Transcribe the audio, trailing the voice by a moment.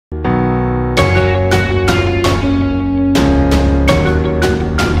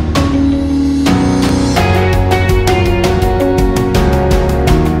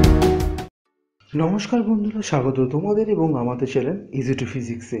নমস্কার বন্ধুরা, স্বাগত তোমাদের এবং আমাদের চ্যানেল ইজি টু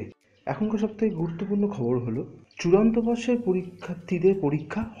ফিজিক্সে। এখনকার সবথেকে গুরুত্বপূর্ণ খবর হলো চূড়ান্ত বর্ষের পরীক্ষার্থীদের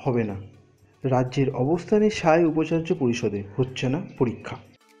পরীক্ষা হবে না। রাজ্যের অবস্থানে সায় উপাচার্য পরিষদে হচ্ছে না পরীক্ষা।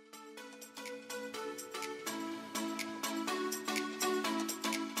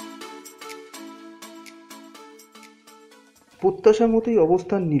 প্রত্যাশা মতোই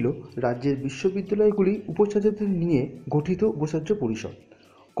অবস্থান নিল রাজ্যের বিশ্ববিদ্যালয়গুলি উপাচার্যদের নিয়ে গঠিত উপাচার্য পরিষদ।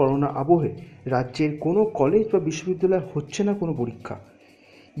 করোনা আবহে রাজ্যের কোনো কলেজ বা বিশ্ববিদ্যালয় হচ্ছে না কোনো পরীক্ষা।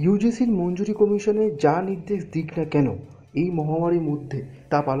 ইউজিসির মঞ্জুরি কমিশনে যা নির্দেশ দিক না কেন, এই মহামারীর মধ্যে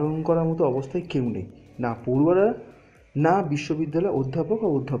তা পালন করার মতো অবস্থায় কেউ নেই, না পড়ুয়ারা, না বিশ্ববিদ্যালয় অধ্যাপক ও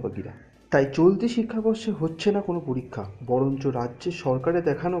অধ্যাপকীরা। তাই চলতি শিক্ষাবর্ষে হচ্ছে না কোনো পরীক্ষা, বরঞ্চ রাজ্যের সরকারের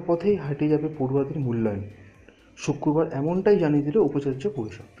দেখানো পথেই হাঁটে যাবে পড়ুয়াদের মূল্যায়ন। শুক্রবার এমনটাই জানিয়ে দিল উপাচার্য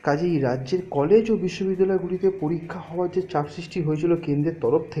পরিষদ। কাজেই রাজ্যের কলেজ ও বিশ্ববিদ্যালয়গুলিতে পরীক্ষা হওয়ার যে চাপ সৃষ্টি হয়েছিল কেন্দ্রের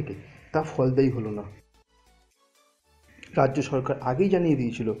তরফ থেকে, তা ফলদায়ী হলো না। রাজ্য সরকার আগেই জানিয়ে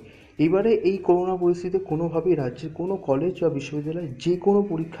দিয়েছিল এবারে এই করোনা পরিস্থিতিতে কোনোভাবেই রাজ্যের কোনো কলেজ বা বিশ্ববিদ্যালয়ে যে কোনো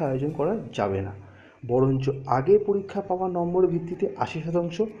পরীক্ষা আয়োজন করা যাবে না, বরঞ্চ আগে পরীক্ষা পাওয়া নম্বরের ভিত্তিতে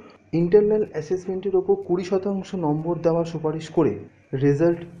 80%, ইন্টারনাল অ্যাসেসমেন্টের ওপর 20% নম্বর দেওয়ার সুপারিশ করে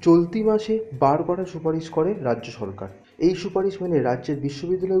রেজাল্ট চলতি মাসে বার করার সুপারিশ করে রাজ্য সরকার। এই সুপারিশ মেনে রাজ্যের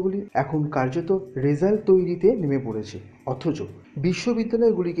বিশ্ববিদ্যালয়গুলি এখন কার্যত রেজাল্ট তৈরিতে নেমে পড়েছে। অথচ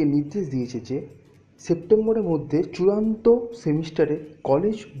বিশ্ববিদ্যালয়গুলিকে নির্দেশ দিয়েছে যে সেপ্টেম্বরের মধ্যে চূড়ান্ত সেমিস্টারে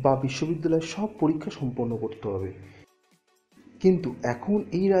কলেজ বা বিশ্ববিদ্যালয়ের সব পরীক্ষা সম্পন্ন করতে হবে। কিন্তু এখন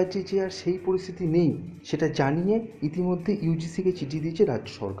এই রাজ্যে যে আর সেই পরিস্থিতি নেই, সেটা জানিয়ে ইতিমধ্যে ইউজিসিকে চিঠি দিয়েছে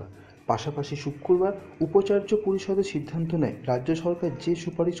রাজ্য সরকার। পাশাপাশি শুক্রবার উপাচার্য পরিষদের সিদ্ধান্ত নেয় রাজ্য সরকার যে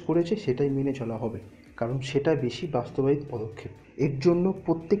সুপারিশ করেছে সেটাই মেনে চলা হবে, কারণ সেটা বেশি বাস্তবায়িত পদক্ষেপ। এর জন্য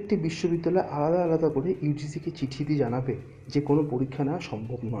প্রত্যেকটি বিশ্ববিদ্যালয় আলাদা আলাদা করে ইউজিসিকে চিঠি দিয়ে জানাবে যে কোনো পরীক্ষা নেওয়া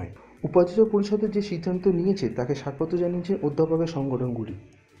সম্ভব নয়। উপাচার্য পরিষদের যে সিদ্ধান্ত নিয়েছে তাকে স্বাগত জানিয়েছে অধ্যাপকের সংগঠনগুলি।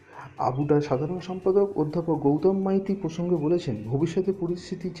 আবুডার সাধারণ সম্পাদক অধ্যাপক গৌতম মাইতি প্রসঙ্গে বলেছেন, ভবিষ্যতে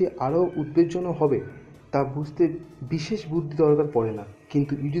পরিস্থিতি যে আরও উদ্বেগজনক হবে তা বুঝতে বিশেষ বুদ্ধি দরকার পড়ে না,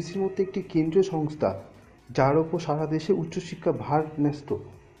 কিন্তু ইউজিসির মধ্যে একটি কেন্দ্রীয় সংস্থা যার ওপর সারা দেশে উচ্চশিক্ষা ভার ন্যস্ত,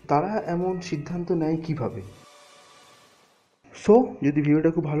 তারা এমন সিদ্ধান্ত নেয় কীভাবে? যদি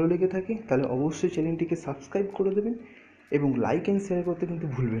ভিডিওটা খুব ভালো লেগে থাকে তাহলে অবশ্যই চ্যানেলটিকে সাবস্ক্রাইব করে দেবেন এবং লাইক অ্যান্ড শেয়ার করতে কিন্তু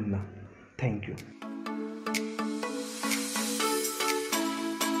ভুলবেন না। Thank you.